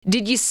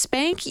Did you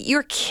spank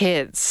your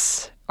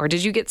kids or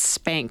did you get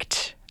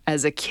spanked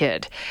as a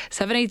kid?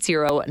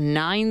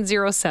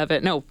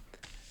 780-907, no,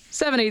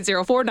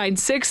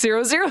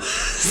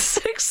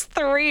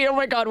 780-496-0063. Oh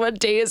my God, what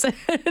day is it?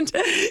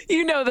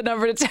 You know the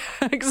number to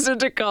text and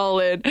to call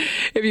in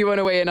if you want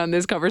to weigh in on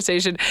this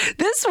conversation.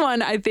 This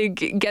one, I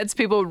think, gets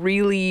people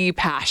really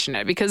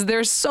passionate because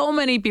there's so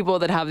many people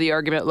that have the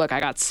argument, look, I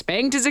got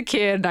spanked as a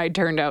kid and I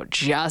turned out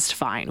just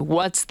fine.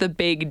 What's the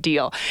big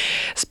deal?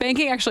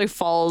 Spanking actually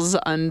falls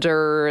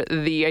under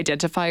the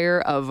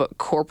identifier of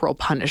corporal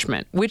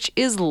punishment, which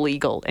is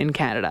legal in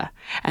Canada.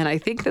 And I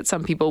think that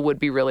some people would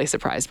be really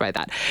surprised by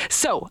that.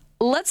 So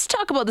let's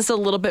talk about this a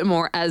little bit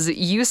more as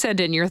you send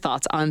in your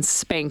thoughts on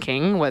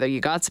spanking, whether you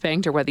got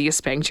spanked or whether you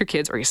spanked your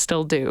kids or you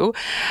still do,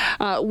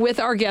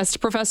 with our guest,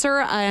 Professor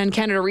and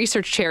Canada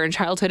Research Chair in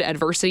Childhood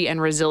Adversity and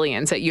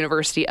Resilience at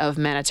University of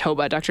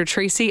Manitoba. Dr.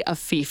 Tracie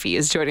Afifi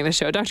is joining the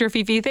show. Dr.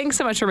 Afifi, thanks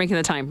so much for making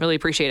the time. Really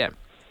appreciate it.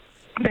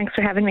 Thanks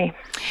for having me.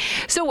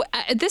 So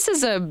this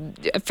is a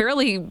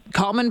fairly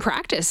common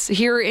practice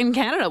here in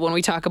Canada when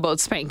we talk about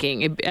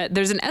spanking.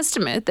 There's an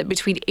estimate that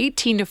between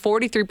 18 to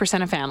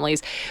 43% of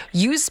families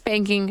use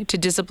spanking to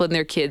discipline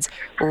their kids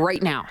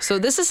right now. So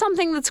this is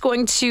something that's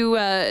going to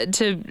I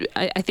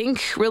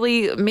think,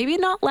 really maybe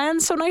not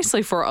land so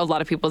nicely for a lot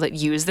of people that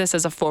use this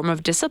as a form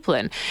of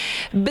discipline.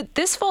 But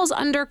this falls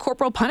under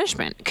corporal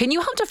punishment. Can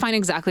you help define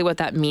exactly what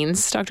that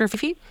means, Dr.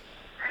 Afifi?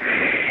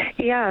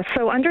 Yeah,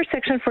 so under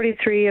Section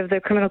 43 of the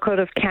Criminal Code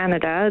of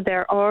Canada,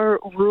 there are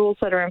rules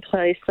that are in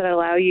place that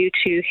allow you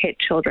to hit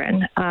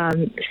children.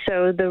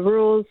 So the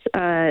rules,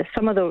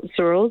 some of those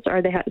rules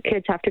are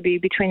kids have to be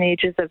between the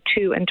ages of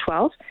 2 and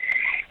 12.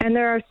 And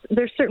there's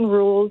certain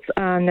rules.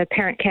 The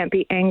parent can't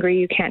be angry.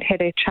 You can't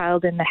hit a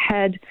child in the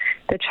head.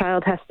 The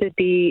child has to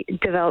be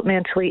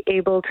developmentally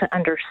able to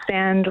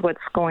understand what's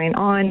going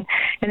on,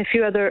 and a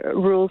few other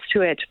rules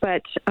to it.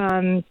 But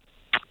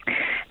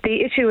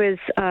the issue is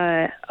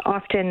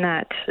often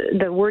that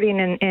the wording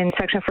in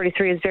Section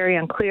 43 is very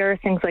unclear,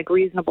 things like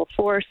reasonable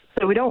force.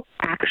 So we don't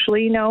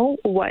actually know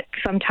what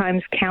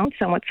sometimes counts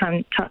and what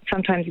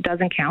sometimes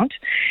doesn't count.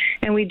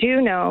 And we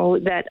do know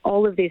that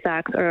all of these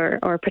acts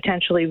are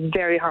potentially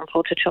very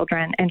harmful to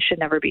children and should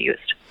never be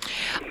used.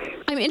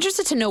 I'm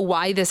interested to know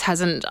why this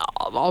hasn't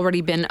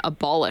already been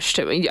abolished.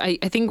 I mean, I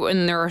think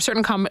when there are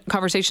certain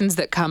conversations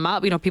that come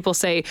up, people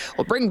say,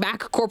 well, bring back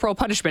corporal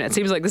punishment. It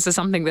seems like this is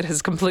something that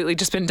has completely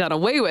just been done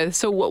away with.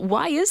 So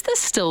why is this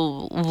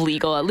still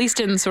legal, at least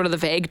in sort of the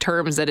vague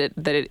terms that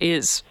it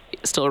is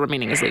still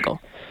remaining as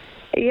legal?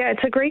 Yeah,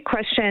 it's a great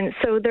question.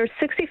 So there's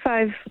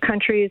 65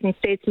 countries and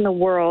states in the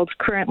world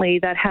currently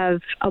that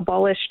have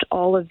abolished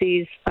all of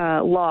these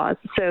laws.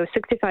 So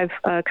 65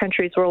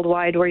 countries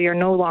worldwide where you're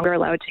no longer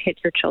allowed to hit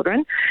your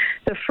children.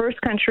 The first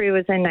country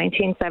was in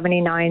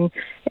 1979,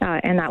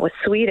 and that was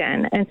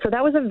Sweden. And so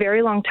that was a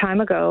very long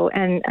time ago,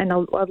 and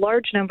a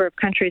large number of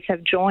countries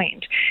have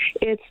joined.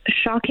 It's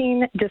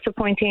shocking,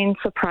 disappointing,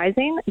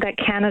 surprising that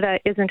Canada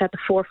isn't at the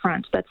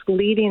forefront, that's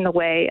leading the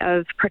way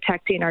of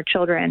protecting our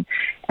children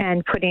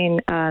and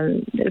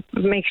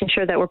making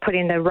sure that we're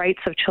putting the rights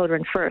of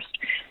children first.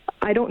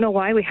 I don't know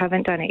why we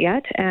haven't done it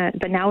yet,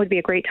 but now would be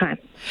a great time.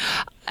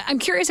 I'm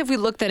curious if we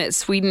looked then at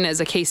Sweden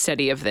as a case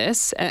study of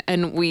this,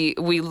 and we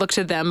looked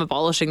at them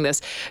abolishing this.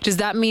 Does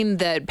that mean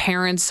that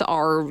parents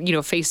are,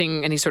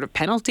 facing any sort of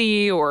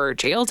penalty or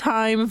jail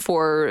time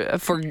for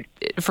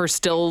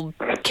still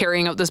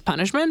carrying out this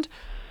punishment?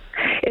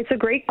 It's a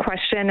great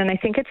question, and I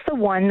think it's the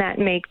one that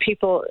make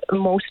people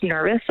most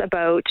nervous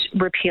about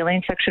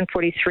repealing Section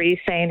 43,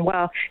 saying,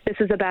 well, this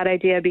is a bad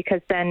idea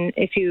because then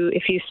if you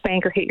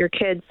spank or hit your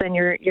kids, then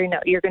you're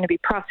going to be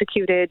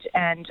prosecuted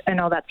and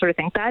all that sort of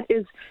thing. That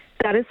is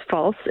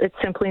false. It's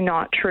simply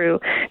not true.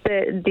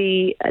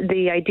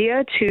 The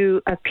idea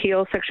to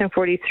appeal Section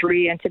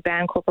 43 and to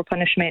ban corporal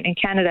punishment in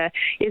Canada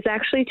is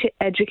actually to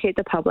educate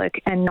the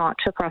public and not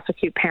to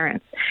prosecute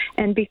parents.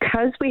 And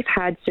because we've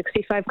had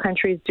 65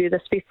 countries do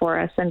this before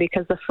us, and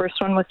because the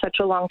first one was such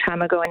a long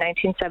time ago in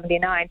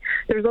 1979,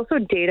 there's also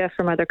data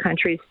from other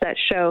countries that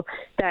show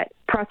that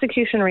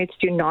prosecution rates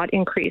do not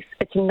increase.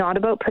 It's not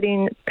about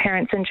putting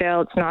parents in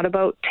jail. It's not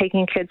about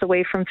taking kids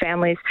away from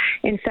families.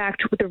 In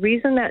fact, the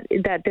reason that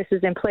this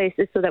is in place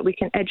is so that we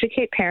can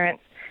educate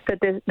parents that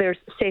there's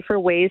safer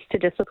ways to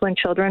discipline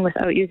children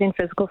without using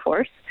physical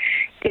force.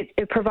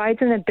 It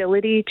provides an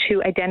ability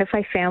to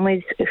identify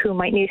families who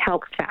might need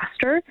help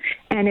faster,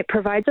 and it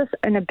provides us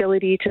an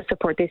ability to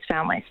support these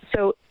families.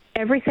 So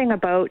everything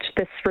about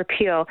this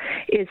repeal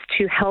is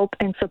to help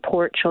and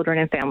support children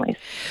and families.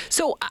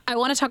 So I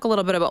want to talk a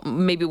little bit about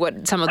maybe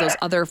what some of those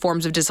other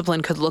forms of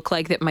discipline could look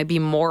like that might be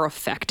more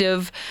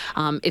effective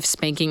if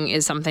spanking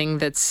is something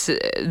that's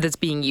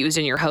being used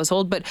in your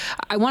household. But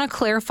I want to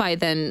clarify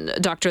then,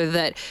 Doctor,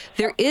 that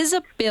there is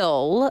a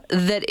bill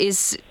that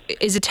is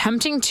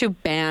attempting to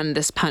ban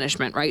this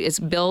punishment, right? It's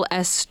Bill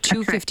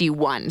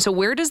S-251. So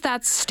where does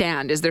that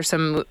stand? Is there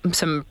some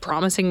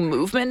promising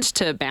movement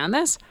to ban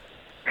this?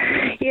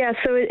 Yeah,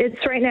 so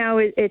it's right now.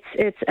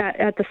 It's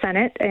at the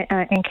Senate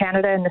in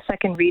Canada in the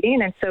second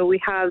reading, and so we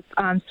have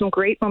some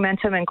great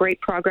momentum and great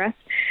progress.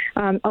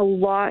 a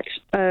lot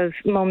of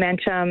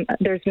momentum.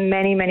 There's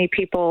many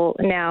people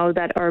now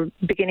that are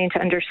beginning to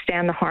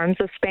understand the harms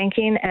of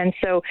spanking. And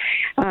so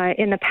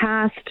in the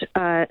past,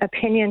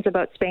 opinions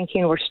about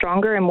spanking were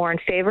stronger and more in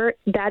favor.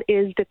 That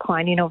is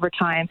declining over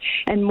time.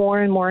 And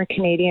more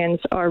Canadians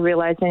are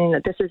realizing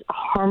that this is a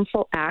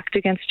harmful act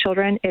against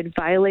children. It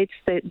violates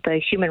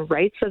the human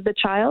rights of the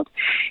child,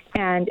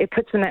 and it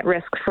puts them at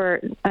risk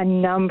for a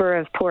number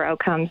of poor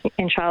outcomes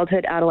in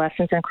childhood,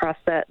 adolescence, and across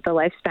the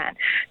lifespan.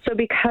 So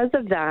because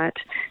of that,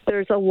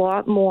 there's a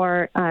lot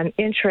more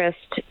interest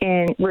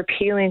in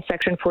repealing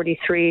Section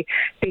 43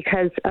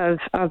 because of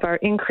our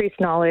increased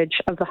knowledge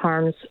of the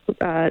harms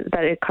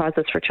that it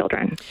causes for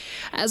children.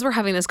 As we're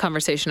having this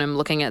conversation, I'm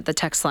looking at the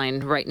text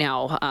line right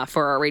now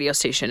for our radio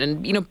station,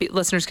 and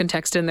listeners can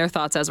text in their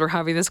thoughts as we're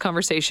having this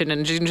conversation,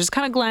 and just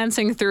kind of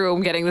glancing through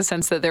and getting the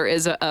sense that there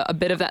is a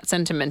bit of that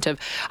sentiment of,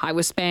 I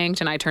was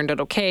spanked and I turned out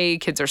okay,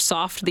 kids are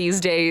soft these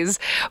days.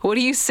 What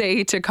do you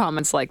say to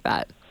comments like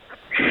that?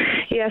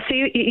 Yeah, so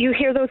you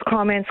hear those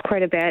comments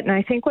quite a bit, and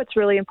I think what's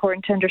really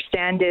important to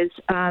understand is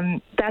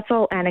that's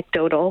all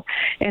anecdotal,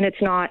 and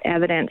it's not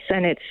evidence,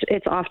 and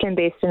it's often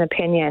based in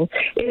opinion.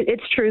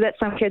 It's true that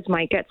some kids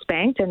might get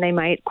spanked, and they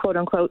might, quote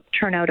unquote,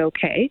 turn out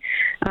okay.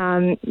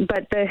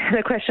 But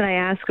the question I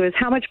ask was,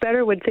 how much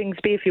better would things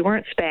be if you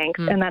weren't spanked?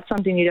 And that's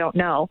something you don't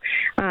know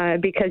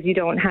because you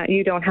don't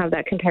have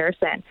that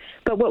comparison.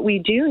 But what we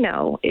do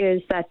know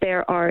is that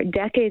there are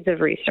decades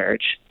of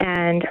research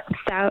and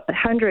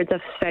hundreds of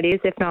studies,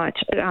 if not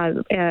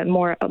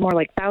more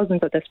like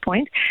thousands at this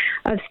point,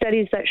 of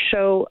studies that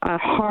show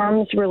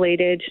harms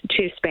related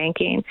to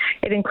spanking.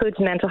 It includes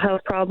mental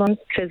health problems,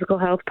 physical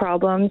health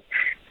problems,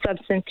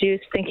 substance use,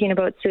 thinking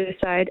about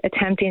suicide,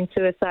 attempting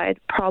suicide,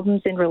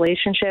 problems in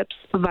relationships,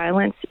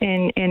 violence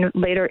in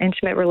later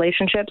intimate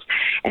relationships,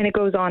 and it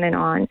goes on and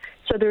on.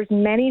 So there's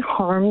many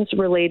harms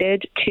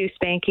related to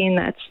spanking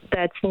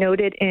that's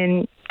noted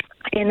in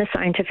the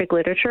scientific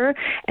literature,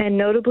 and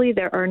notably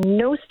there are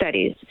no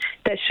studies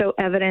that show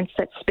evidence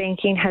that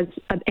spanking has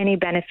any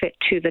benefit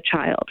to the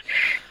child.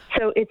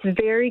 So it's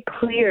very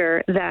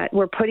clear that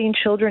we're putting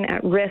children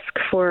at risk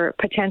for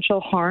potential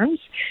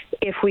harms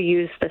if we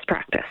use this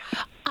practice.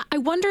 I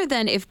wonder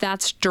then if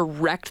that's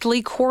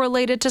directly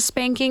correlated to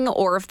spanking,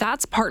 or if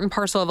that's part and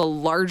parcel of a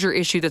larger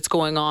issue that's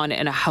going on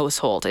in a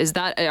household.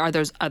 Are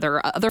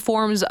there other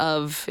forms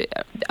of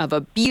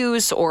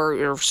abuse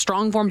or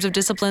strong forms of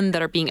discipline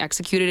that are being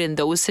executed in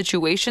those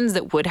situations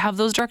that would have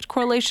those direct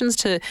correlations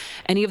to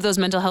any of those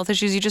mental health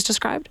issues you just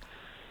described?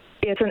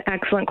 It's an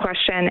excellent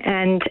question,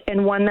 and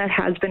one that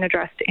has been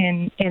addressed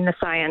in the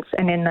science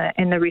and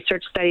in the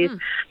research studies.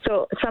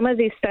 So some of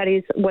these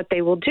studies, what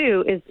they will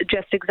do is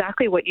just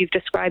exactly what you've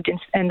described,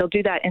 and they'll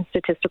do that in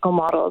statistical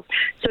models.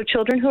 So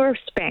children who are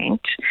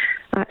spanked,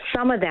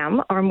 some of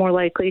them are more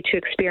likely to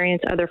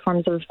experience other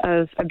forms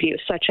of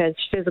abuse, such as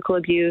physical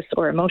abuse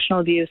or emotional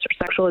abuse or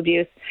sexual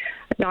abuse.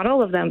 Not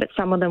all of them, but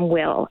some of them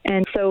will.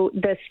 And so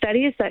the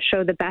studies that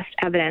show the best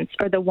evidence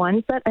are the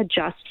ones that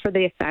adjust for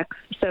the effects.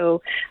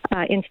 So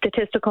in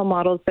statistical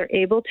models, they're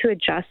able to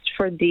adjust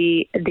for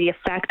the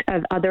effect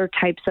of other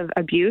types of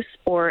abuse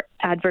or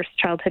adverse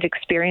childhood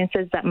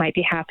experiences that might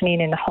be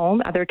happening in the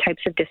home, other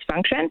types of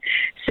dysfunction.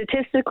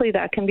 Statistically,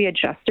 that can be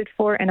adjusted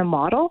for in a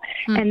model.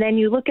 And then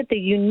you look at the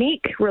unique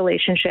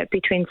relationship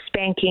between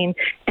spanking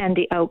and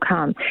the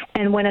outcome.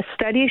 And when a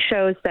study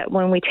shows that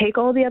when we take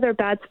all the other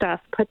bad stuff,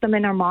 put them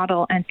in our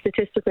model and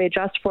statistically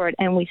adjust for it,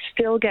 and we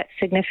still get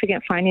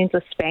significant findings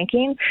of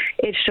spanking,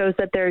 it shows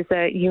that there's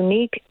a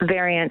unique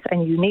variance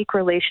and unique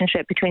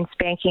relationship between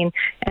spanking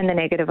and the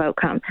negative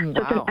outcome. Wow.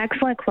 So it's an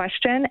excellent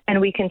question,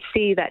 and we can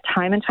see that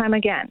time and time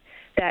again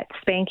that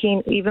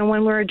spanking, even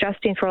when we're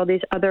adjusting for all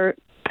these other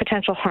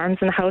potential harms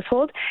in the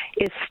household,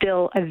 is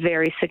still a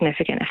very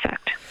significant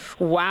effect.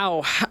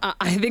 Wow.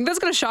 I think that's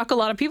going to shock a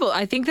lot of people.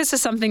 I think this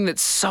is something that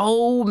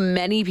so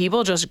many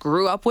people just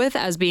grew up with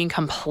as being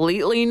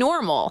completely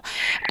normal.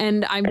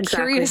 And I'm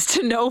curious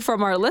to know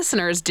from our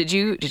listeners, did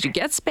you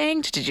get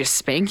spanked? Did you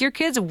spank your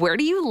kids? Where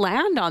do you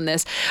land on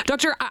this?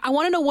 Doctor, I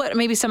want to know what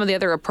maybe some of the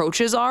other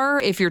approaches are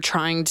if you're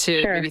trying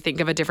to maybe think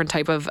of a different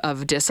type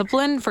of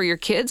discipline for your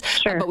kids.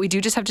 But we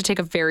do just have to take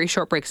a very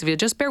short break. So if you'll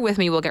just bear with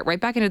me, we'll get right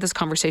back into this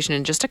conversation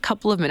in just a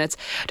couple of minutes.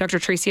 Dr.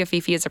 Tracie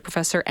Afifi is a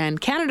professor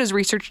and Canada's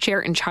research chair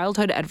in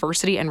childhood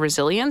adversity and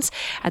resilience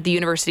at the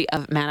University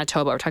of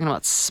Manitoba. We're talking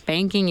about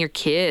spanking your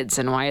kids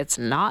and why it's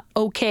not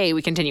okay.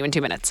 We continue in 2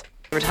 minutes.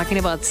 We're talking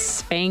about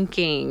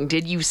spanking.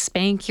 Did you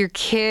spank your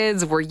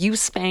kids? Were you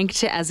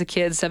spanked as a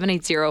kid?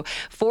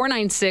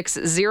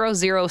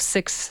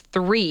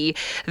 780-496-0063.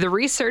 The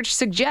research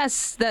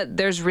suggests that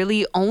there's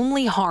really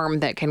only harm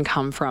that can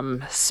come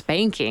from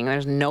spanking.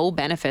 There's no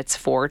benefits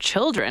for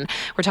children.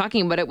 We're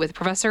talking about it with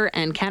Professor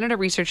and Canada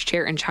Research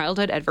Chair in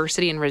Childhood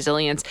Adversity and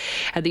Resilience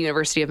at the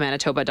University of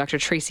Manitoba, Dr.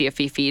 Tracie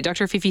Afifi.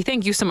 Dr. Afifi,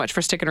 thank you so much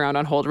for sticking around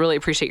on hold. Really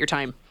appreciate your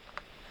time.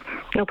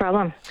 No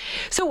problem.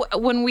 So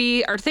when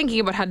we are thinking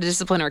about how to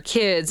discipline our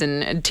kids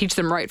and teach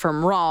them right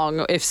from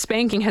wrong, if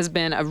spanking has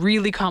been a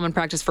really common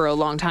practice for a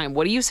long time,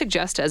 what do you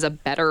suggest as a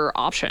better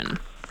option?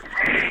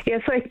 Yeah,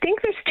 so I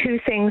think there's two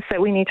things that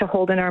we need to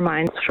hold in our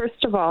minds.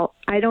 First of all,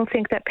 I don't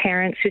think that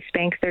parents who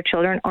spank their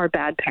children are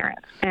bad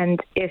parents. And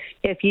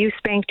if you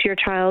spanked your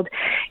child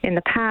in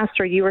the past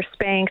or you were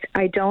spanked,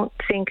 I don't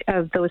think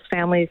of those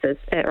families as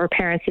or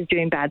parents as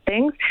doing bad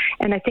things.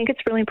 And I think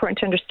it's really important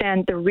to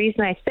understand the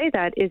reason I say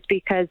that is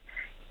because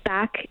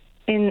back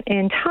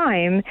in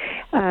time,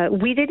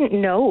 we didn't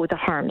know the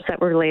harms that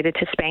were related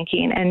to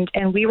spanking.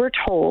 And we were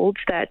told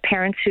that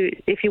parents who,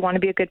 if you want to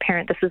be a good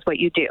parent, this is what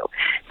you do.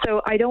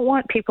 So I don't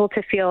want people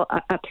to feel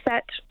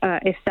upset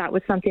if that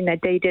was something that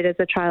they did as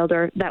a child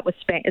or that was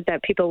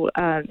that people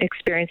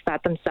experienced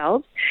that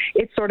themselves.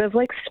 It's sort of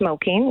like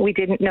smoking. We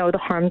didn't know the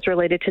harms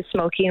related to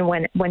smoking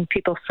when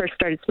people first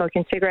started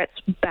smoking cigarettes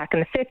back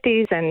in the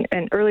 50s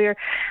and earlier.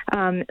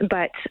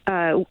 But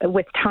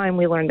with time,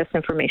 we learned this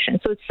information.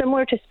 So it's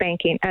similar to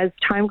spanking. As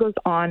time goes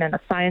on and the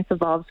science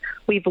evolves,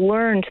 we've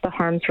learned the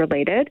harms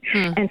related,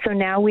 and so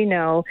now we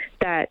know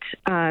that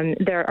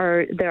there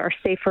are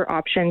safer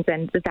options,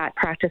 and that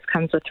practice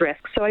comes with risk.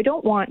 So I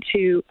don't want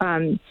to,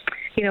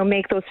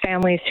 make those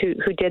families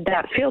who did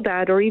that feel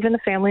bad, or even the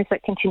families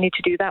that continue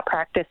to do that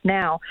practice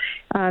now.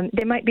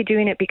 They might be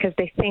doing it because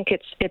they think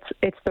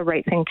it's the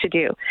right thing to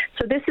do.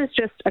 So this is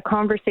just a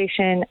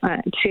conversation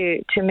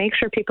to make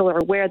sure people are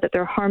aware that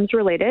there are harms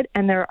related,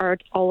 and there are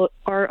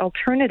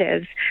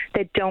alternatives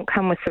that don't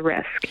come with the risk.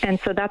 And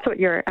so that's what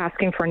you're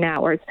asking for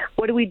now, is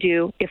what do we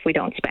do if we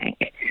don't spank?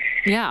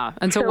 Yeah.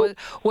 And so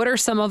what are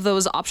some of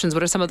those options?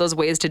 What are some of those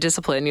ways to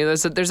discipline?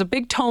 There's a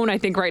big tone, I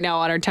think, right now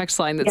on our text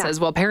line that says,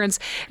 well, parents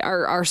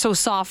are so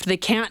soft, they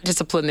can't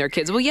discipline their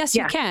kids. Well, yes,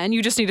 you can.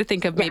 You just need to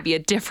think of maybe a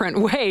different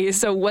way.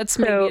 So what's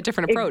maybe a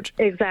different approach?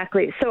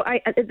 Exactly. So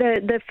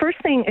the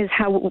first thing is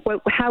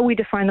how we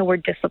define the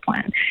word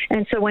discipline.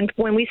 And so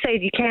when we say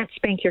you can't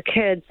spank your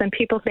kids, then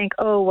people think,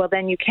 oh, well,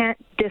 then you can't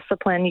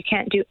discipline, you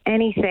can't do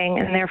anything,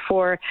 and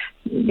therefore,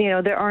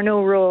 there are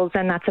no rules,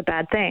 and that's a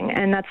bad thing.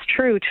 And that's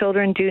true.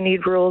 Children do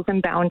need rules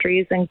and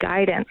boundaries and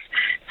guidance.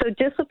 So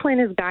discipline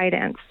is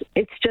guidance.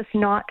 It's just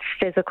not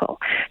physical.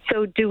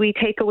 So do we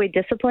take away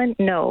discipline?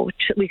 No.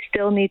 We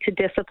still need to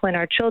discipline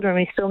our children.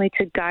 We still need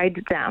to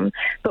guide them,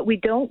 but we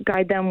don't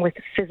guide them with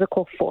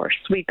physical force.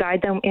 We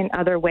guide them in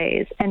other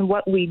ways. And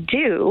what we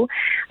do,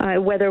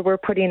 whether we're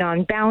putting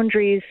on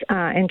boundaries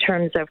in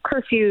terms of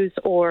curfews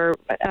or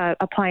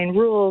applying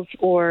rules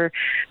or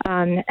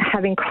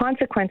having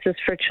consequences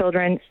for children,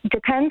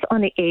 depends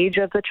on the age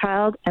of the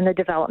child and the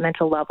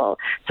developmental level.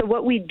 So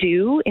what we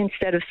do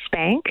instead of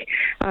spank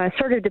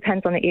sort of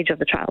depends on the age of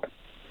the child.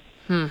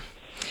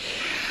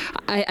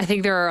 I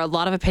think there are a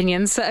lot of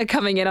opinions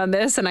coming in on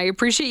this, and I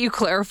appreciate you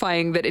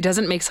clarifying that it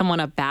doesn't make someone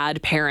a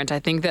bad parent. I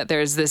think that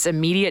there's this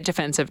immediate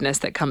defensiveness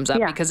that comes up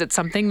because it's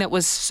something that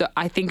was,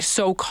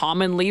 so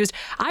commonly used.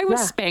 I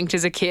was spanked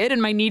as a kid,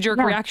 and my knee-jerk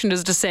reaction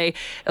is to say,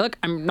 look,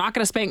 I'm not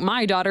going to spank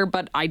my daughter,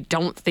 but I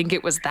don't think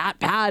it was that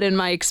bad in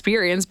my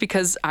experience,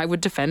 because I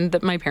would defend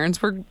that my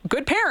parents were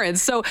good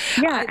parents. So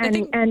I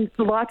think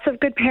lots of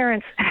good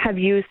parents have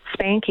used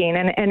spanking,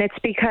 and it's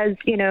because,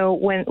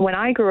 when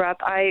I grew up,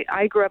 I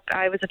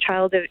was a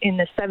child in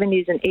the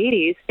 70s and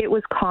 80s. It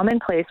was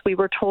commonplace.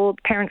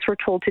 Parents were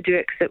told to do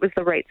it because it was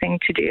the right thing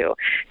to do.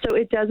 So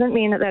it doesn't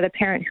mean that a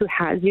parent who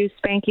has used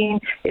spanking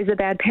is a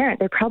bad parent.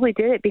 They probably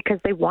did it because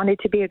they wanted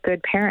to be a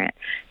good parent.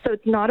 So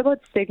it's not about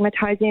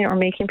stigmatizing or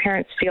making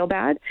parents feel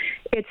bad.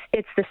 It's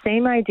the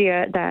same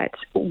idea that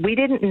we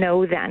didn't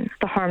know then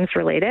the harms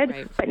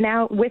related, but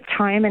now with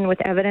time and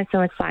with evidence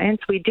and with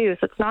science, we do.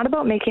 So it's not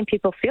about making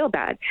people feel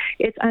bad.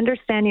 It's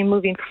understanding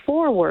moving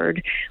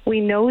forward. We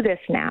know this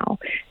now.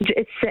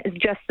 It's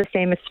just the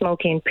same as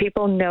smoking.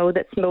 People know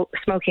that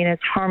smoking is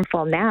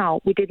harmful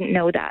now. We didn't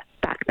know that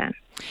back then.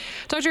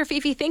 Dr.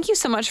 Afifi, thank you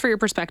so much for your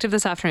perspective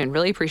this afternoon.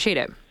 Really appreciate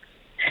it.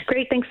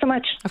 Great. Thanks so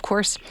much. Of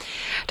course.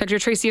 Dr.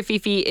 Tracie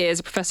Afifi is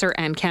a professor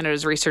and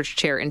Canada's Research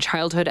Chair in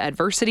Childhood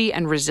Adversity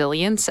and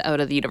Resilience out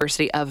of the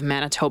University of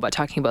Manitoba,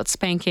 talking about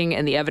spanking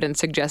and the evidence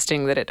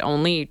suggesting that it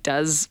only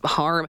does harm.